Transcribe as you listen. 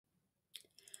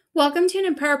Welcome to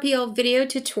an EmpowerPL video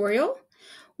tutorial.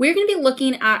 We're going to be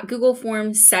looking at Google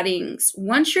Forms settings.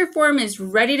 Once your form is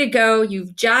ready to go,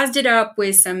 you've jazzed it up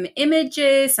with some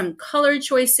images, some color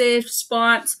choices,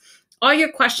 fonts, all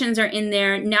your questions are in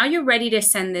there. Now you're ready to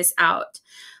send this out.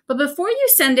 But before you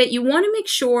send it, you want to make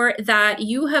sure that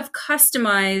you have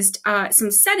customized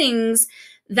some settings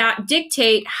that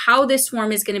dictate how this form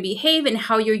is going to behave and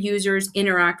how your users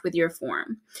interact with your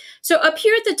form. So up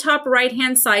here at the top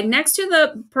right-hand side, next to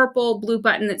the purple blue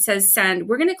button that says send,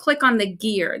 we're going to click on the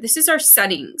gear. This is our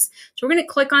settings. So we're going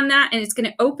to click on that and it's going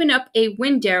to open up a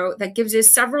window that gives us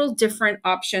several different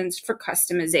options for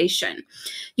customization.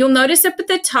 You'll notice up at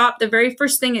the top, the very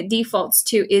first thing it defaults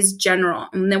to is general.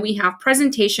 And then we have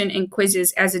presentation and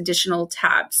quizzes as additional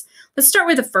tabs. Let's start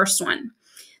with the first one.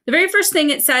 The very first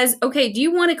thing it says, okay, do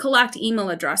you want to collect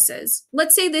email addresses?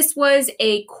 Let's say this was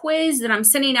a quiz that I'm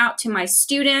sending out to my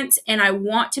students and I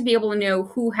want to be able to know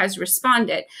who has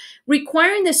responded,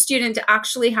 requiring the student to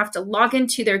actually have to log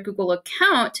into their Google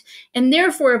account. And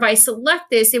therefore, if I select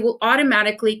this, it will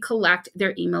automatically collect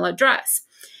their email address.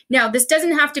 Now, this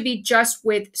doesn't have to be just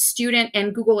with student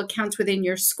and Google accounts within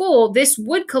your school. This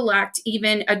would collect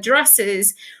even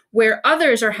addresses where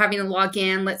others are having to log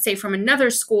in, let's say from another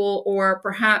school, or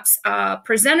perhaps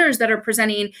presenters that are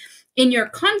presenting in your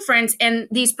conference, and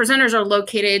these presenters are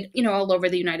located, all over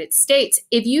the United States.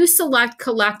 If you select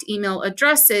collect email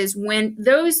addresses, when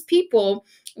those people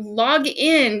log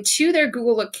in to their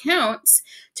Google accounts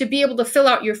to be able to fill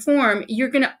out your form, you're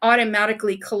going to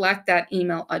automatically collect that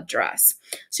email address.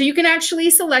 So you can actually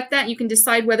select that. You can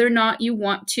decide whether or not you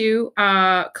want to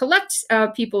collect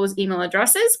people's email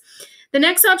addresses. The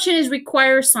next option is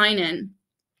require sign-in.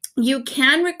 You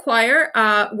can require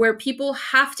where people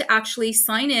have to actually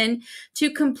sign in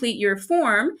to complete your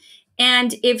form.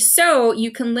 And if so,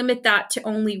 you can limit that to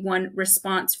only one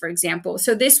response, for example.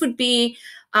 So this would be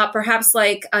perhaps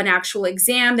like an actual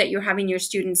exam that you're having your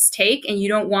students take, and you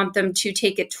don't want them to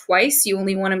take it twice. You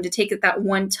only want them to take it that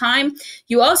one time.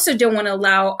 You also don't want to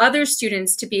allow other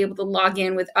students to be able to log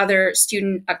in with other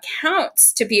student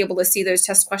accounts to be able to see those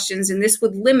test questions. And this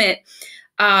would limit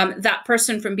that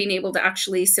person from being able to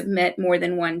actually submit more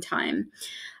than one time.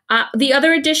 The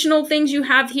other additional things you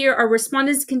have here are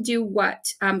respondents can do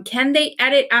what? Can they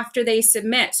edit after they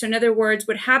submit? So in other words,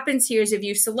 what happens here is if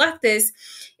you select this,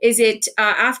 is it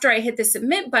after I hit the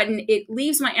submit button, it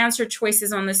leaves my answer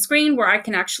choices on the screen where I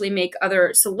can actually make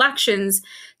other selections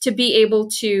to be able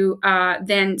to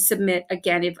then submit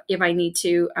again if I need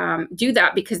to do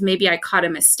that because maybe I caught a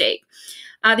mistake.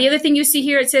 The other thing you see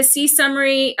here, it says see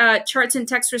summary, charts and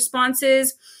text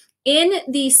responses. In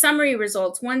the summary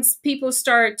results, once people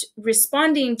start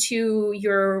responding to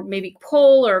your maybe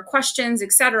poll or questions,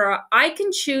 etc., I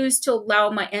can choose to allow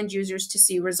my end users to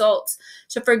see results.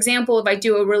 So for example, if I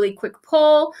do a really quick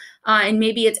poll and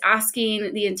maybe it's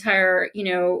asking the entire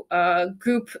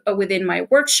group within my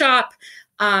workshop,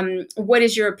 what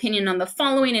is your opinion on the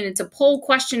following? And it's a poll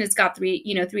question. It's got three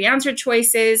answer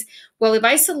choices. Well, if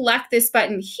I select this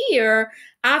button here,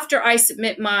 after I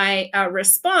submit my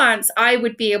response, I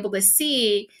would be able to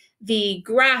see the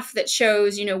graph that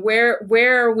shows, where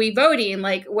are we voting?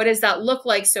 Like, what does that look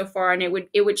like so far? And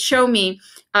it would show me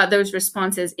those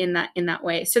responses in that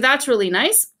way. So that's really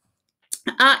nice.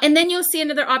 And then you'll see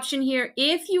another option here.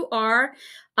 If you are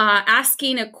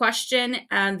asking a question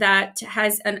that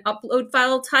has an upload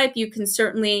file type, you can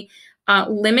certainly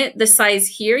limit the size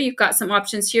here. You've got some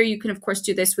options here. You can, of course,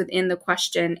 do this within the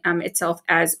question itself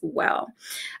as well.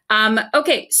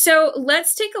 Okay, so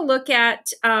let's take a look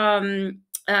at, I'm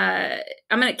going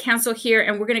to cancel here,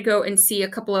 and we're going to go and see a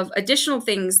couple of additional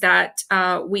things that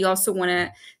we also want to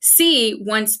see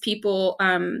once people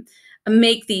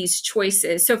make these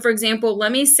choices. So for example,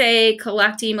 let me say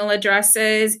collect email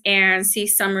addresses and see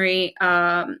summary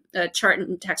chart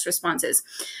and text responses.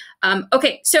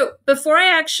 Okay, so before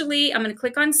I'm going to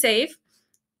click on save.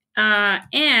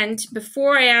 And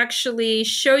before I actually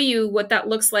show you what that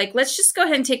looks like, let's just go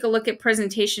ahead and take a look at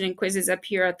presentation and quizzes up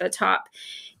here at the top.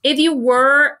 If you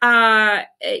were,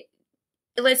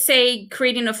 let's say,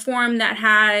 creating a form that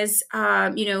has,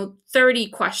 30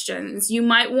 questions, you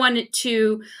might want it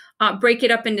to break it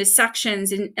up into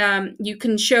sections, and you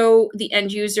can show the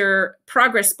end user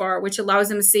progress bar, which allows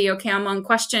them to see, okay, I'm on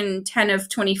question 10 of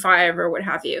 25 or what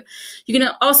have you. You can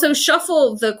also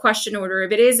shuffle the question order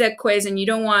if it is a quiz and you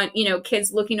don't want,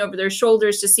 kids looking over their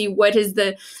shoulders to see what is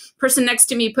the person next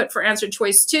to me put for answer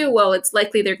choice 2. Well, it's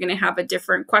likely they're going to have a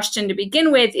different question to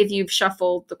begin with if you've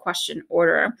shuffled the question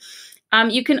order.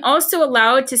 You can also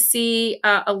allow it to see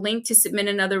a link to submit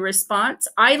another response.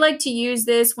 I like to use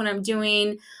this when I'm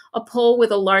doing a poll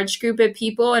with a large group of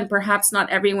people, and perhaps not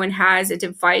everyone has a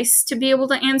device to be able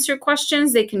to answer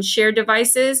questions. They can share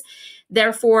devices.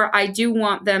 Therefore, I do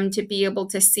want them to be able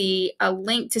to see a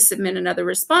link to submit another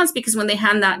response, because when they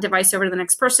hand that device over to the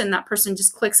next person, that person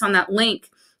just clicks on that link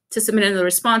to submit another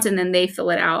response, and then they fill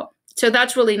it out. So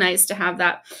that's really nice to have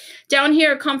that. Down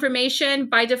here, confirmation,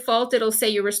 by default, it'll say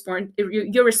your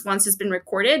response has been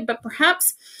recorded, but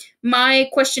perhaps my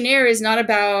questionnaire is not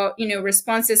about,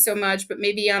 responses so much, but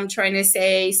maybe I'm trying to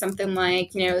say something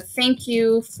like, thank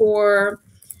you for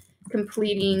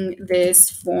completing this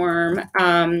form.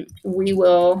 We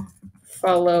will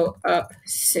follow up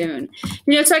soon.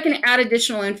 So I can add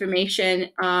additional information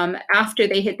after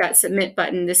they hit that submit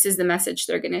button. This is the message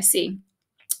they're going to see.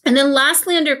 And then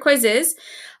lastly, under quizzes,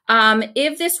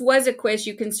 if this was a quiz,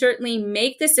 you can certainly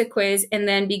make this a quiz and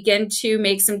then begin to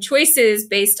make some choices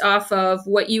based off of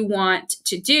what you want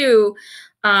to do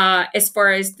as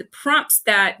far as the prompts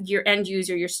that your end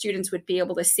user, your students would be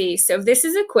able to see. So if this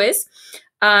is a quiz,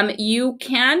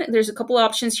 there's a couple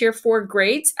options here for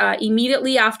grades.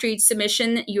 Immediately after each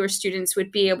submission, your students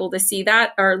would be able to see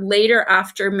that, or later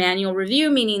after manual review,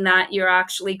 meaning that you're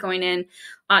actually going in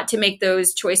to make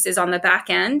those choices on the back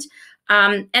end.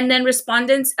 And then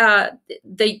respondents,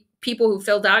 the people who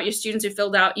filled out, your students who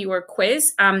filled out your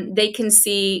quiz, they can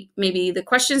see maybe the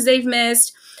questions they've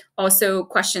missed, also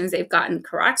questions they've gotten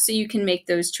correct. So you can make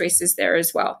those choices there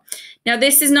as well. Now,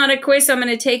 this is not a quiz, so I'm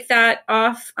going to take that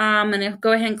off. I'm going to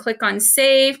go ahead and click on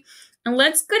save. And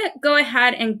let's go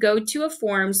ahead and go to a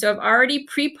form. So I've already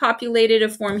pre-populated a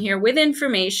form here with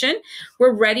information.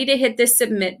 We're ready to hit the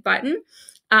submit button.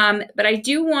 But I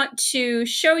do want to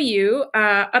show you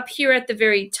up here at the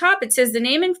very top, it says the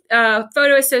name and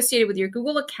photo associated with your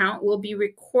Google account will be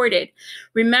recorded.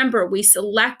 Remember, we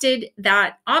selected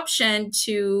that option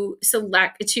to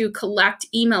collect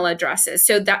email addresses.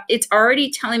 So that it's already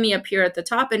telling me up here at the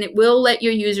top, and it will let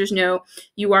your users know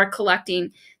you are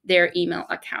collecting their email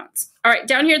accounts. All right,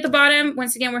 down here at the bottom,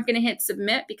 once again, we're going to hit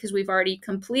submit because we've already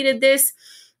completed this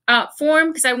form,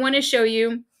 because I want to show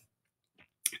you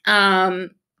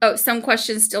some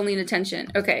questions still need attention.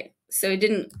 Okay, so I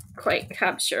didn't quite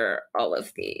capture all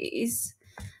of these.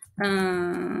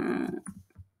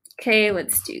 Okay,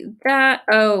 let's do that.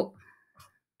 Oh,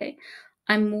 okay.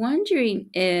 I'm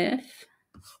wondering if,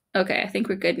 okay, I think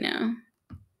we're good now.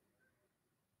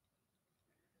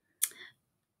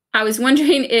 I was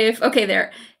wondering if, okay,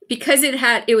 there. Because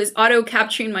it was auto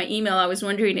capturing my email, I was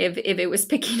wondering if it was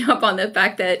picking up on the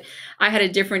fact that I had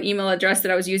a different email address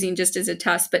that I was using just as a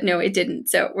test, but no, it didn't.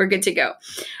 So we're good to go.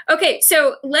 Okay,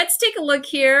 so let's take a look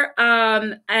here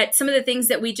at some of the things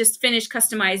that we just finished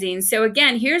customizing. So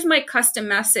again, here's my custom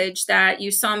message that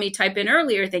you saw me type in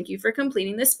earlier. Thank you for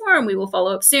completing this form. We will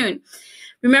follow up soon.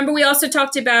 Remember, we also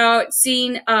talked about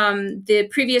seeing the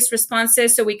previous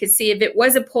responses, so we could see if it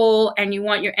was a poll and you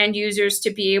want your end users to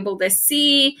be able to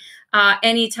see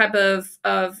any type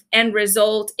of end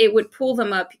result, it would pull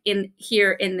them up in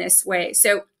here in this way.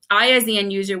 So I, as the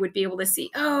end user, would be able to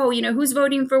see, who's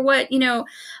voting for what,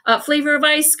 flavor of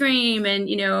ice cream, and,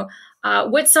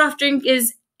 what soft drink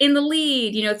is in the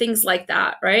lead, things like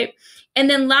that, right? And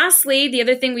then lastly, the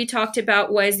other thing we talked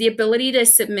about was the ability to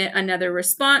submit another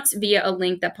response via a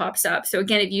link that pops up. So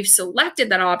again, if you've selected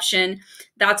that option,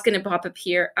 that's going to pop up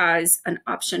here as an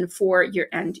option for your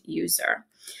end user.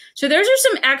 So those are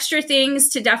some extra things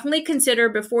to definitely consider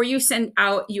before you send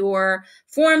out your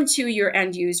form to your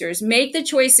end users. Make the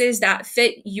choices that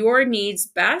fit your needs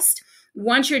best.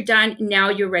 Once you're done, now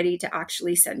you're ready to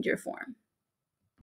actually send your form.